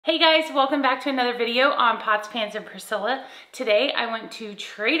Hey guys, welcome back to another video on Pots, Pans, and Priscilla. Today I went to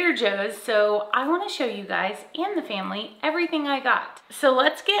Trader Joe's, so I want to show you guys and the family everything I got. So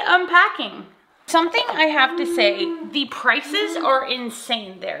let's get unpacking. Something I have to say, the prices are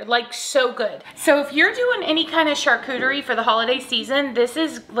insane there, like so good. So if you're doing any kind of charcuterie for the holiday season, this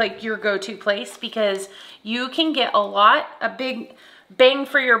is like your go-to place because you can get a big bang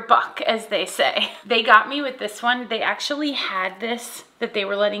for your buck, as they say. They got me with this one. They actually had this that they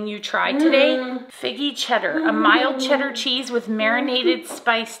were letting you try today. Figgy cheddar, a mild cheddar cheese with marinated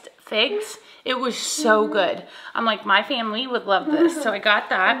spiced figs. It was so good. I'm like, my family would love this, so I got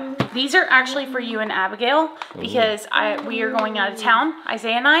that. These are actually for you and Abigail because we are going out of town,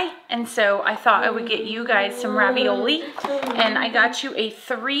 Isaiah and I, and so I thought I would get you guys some ravioli, and I got you a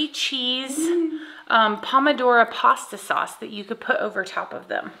 3-cheese Pomodoro pasta sauce that you could put over top of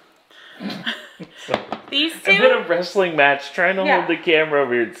them. These two. I'm in a wrestling match trying to hold the camera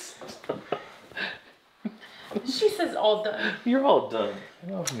over here. She says all done. You're all done.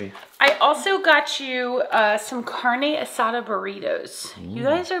 Love me. I also got you some carne asada burritos. You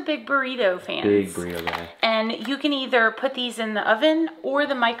guys are big burrito fans. Big burrito guy. And you can either put these in the oven or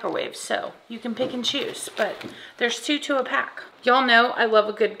the microwave, so you can pick and choose, but there's 2 to a pack. Y'all know I love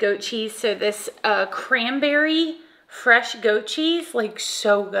a good goat cheese, so this cranberry fresh goat cheese, like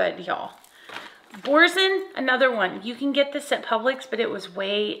so good, y'all. Borzen, another one. You can get this at Publix, but it was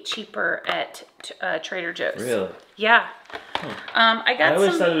way cheaper at Trader Joe's. Really? Yeah. I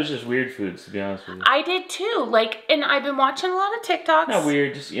always thought it was just weird foods, to be honest with you. I did too. Like, and I've been watching a lot of TikToks. Not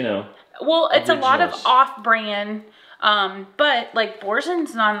weird, just, you know. Well, it's originals. a lot of off-brand, but like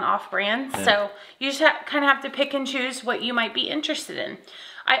Borzen's not an off-brand, so you just kind of have to pick and choose what you might be interested in.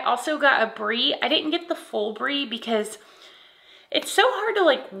 I also got a brie. I didn't get the full brie because it's so hard to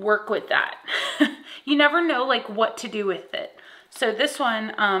like work with that. You never know like what to do with it. So this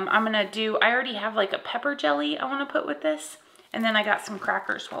one, I'm gonna do, I already have like a pepper jelly I wanna put with this. And then I got some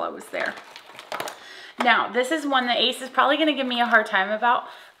crackers while I was there. Now, this is one that Ace is probably gonna give me a hard time about,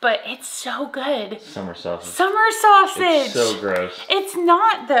 but it's so good. Summer sausage. Summer sausage. It's so gross. It's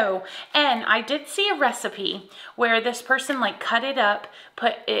not though. And I did see a recipe where this person like cut it up,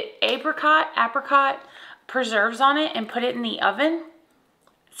 put apricot preserves on it and put it in the oven.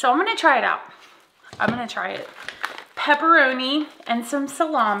 So I'm gonna try it out. I'm gonna try it. Pepperoni and some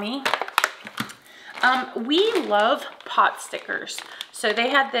salami. We love pot stickers. So they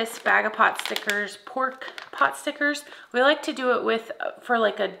had this bag of pot stickers, pork pot stickers. We like to do it with, for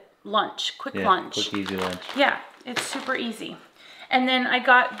like a lunch, quick lunch. Quick, easy lunch. Yeah, it's super easy. And then I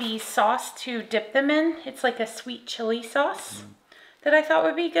got the sauce to dip them in. It's like a sweet chili sauce that I thought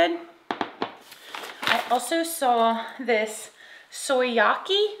would be good. I also saw this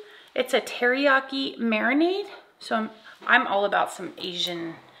soyaki. It's a teriyaki marinade. So I'm all about some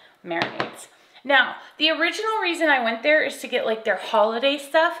Asian marinades. Now, the original reason I went there is to get like their holiday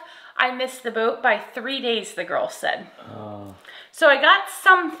stuff. I missed the boat by 3 days, the girl said. Oh. So I got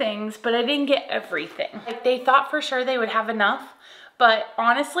some things, but I didn't get everything. Like they thought for sure they would have enough, but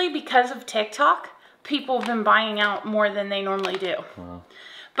honestly, because of TikTok, people have been buying out more than they normally do. Wow.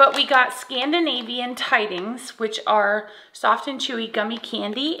 But we got Scandinavian tidings, which are soft and chewy gummy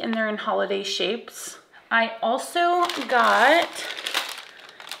candy, and they're in holiday shapes. I also got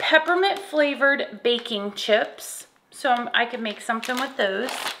peppermint flavored baking chips, so I could make something with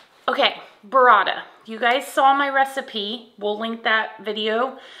those. Okay, burrata. You guys saw my recipe. We'll link that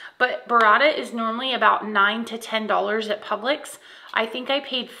video, but burrata is normally about $9 to $10 at Publix. I think I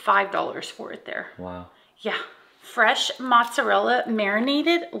paid $5 for it there. Wow. Yeah. Fresh mozzarella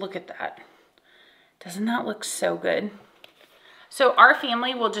marinated. Look at that. Doesn't that look so good? So our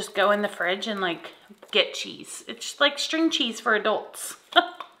family will just go in the fridge and like get cheese. It's like string cheese for adults.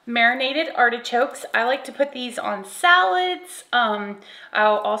 Marinated artichokes. I like to put these on salads. I'll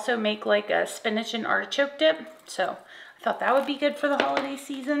also make like a spinach and artichoke dip. So I thought that would be good for the holiday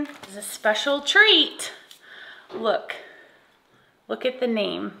season. It's a special treat. Look at the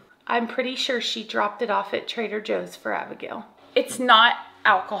name. I'm pretty sure she dropped it off at Trader Joe's for Abigail. It's not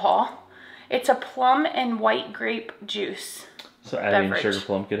alcohol. It's a plum and white grape juice. So Abby and Sugar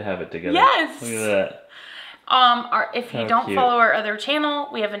Plum could have it together. Yes. Look at that. If you don't follow our other channel,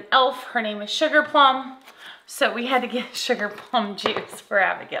 we have an elf. Her name is Sugar Plum. So we had to get Sugar Plum juice for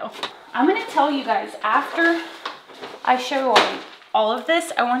Abigail. I'm going to tell you guys, after I show all of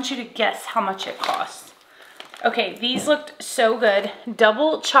this, I want you to guess how much it costs. Okay, these looked so good.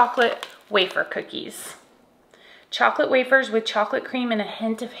 Double chocolate wafer cookies. Chocolate wafers with chocolate cream and a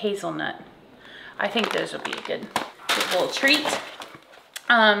hint of hazelnut. I think those would be a good little treat.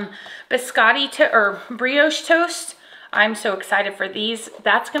 Biscotti or brioche toast. I'm so excited for these.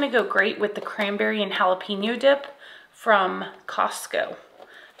 That's gonna go great with the cranberry and jalapeno dip from Costco.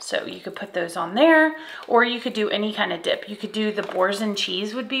 So you could put those on there, or you could do any kind of dip. You could do the boars and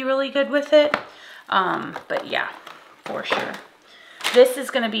cheese would be really good with it. But yeah, for sure. This is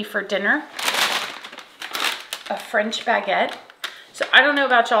gonna be for dinner, a French baguette. So I don't know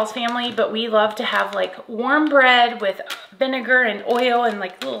about y'all's family, but we love to have like warm bread with vinegar and oil and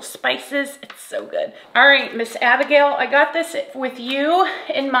like little spices. It's so good. All right, Miss Abigail, I got this with you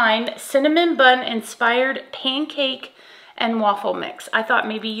in mind. Cinnamon bun inspired pancake and waffle mix. I thought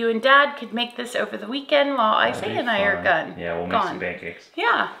maybe you and Dad could make this over the weekend while Isaiah and I are gone. Yeah, we'll make some pancakes.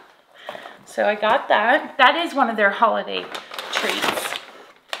 Yeah. So I got that. That is one of their holiday treats.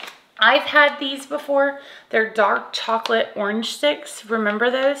 I've had these before. They're dark chocolate orange sticks.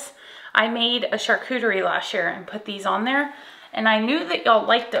 Remember those? I made a charcuterie last year and put these on there. And I knew that y'all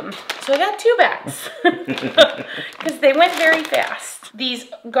liked them. So I got 2 bags. Because they went very fast. These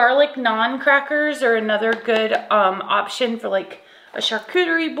garlic naan crackers are another good option for like a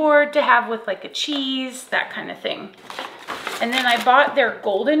charcuterie board to have with like a cheese, that kind of thing. And then I bought their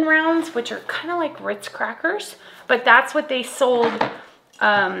golden rounds, which are kind of like Ritz crackers. But that's what they sold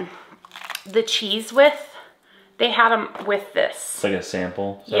the cheese with. They had them with this. It's like a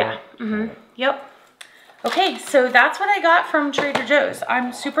sample. So. Yeah. Mm-hmm. Yep. Okay, so that's what I got from Trader Joe's.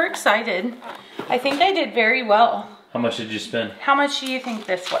 I'm super excited. I think I did very well. How much did you spend? How much do you think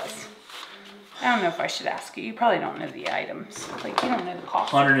this was? I don't know if I should ask you. You probably don't know the items. Like, you don't know the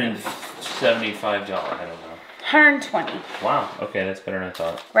cost. $175. I don't know. 120. Wow. Okay, that's better than I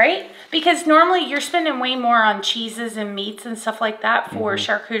thought. Right? Because normally you're spending way more on cheeses and meats and stuff like that for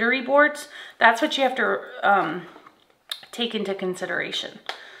charcuterie boards. That's what you have to take into consideration.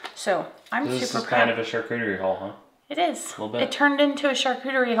 So I'm super proud. This is kind of a charcuterie haul, huh? It is. A little bit. It turned into a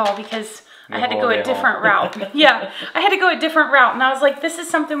charcuterie haul because I had to go a different route. Yeah, I had to go a different route. And I was like, this is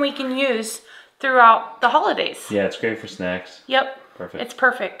something we can use throughout the holidays. Yeah, it's great for snacks. Yep. Perfect. It's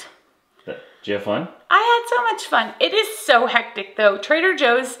perfect. Did you have fun? I had so much fun. It is so hectic though. Trader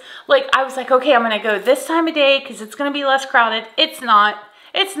Joe's, like I was like, okay, I'm going to go this time of day because it's going to be less crowded. It's not.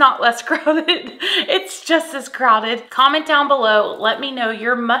 It's not less crowded. It's just as crowded. Comment down below. Let me know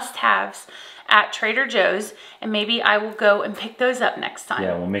your must-haves at Trader Joe's, and maybe I will go and pick those up next time.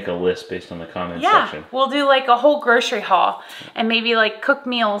 Yeah, we'll make a list based on the comment section. We'll do like a whole grocery haul and maybe like cook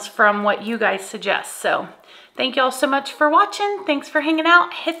meals from what you guys suggest. So thank y'all so much for watching. Thanks for hanging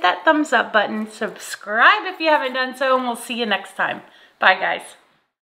out. Hit that thumbs up button. Subscribe if you haven't done so, and we'll see you next time. Bye, guys.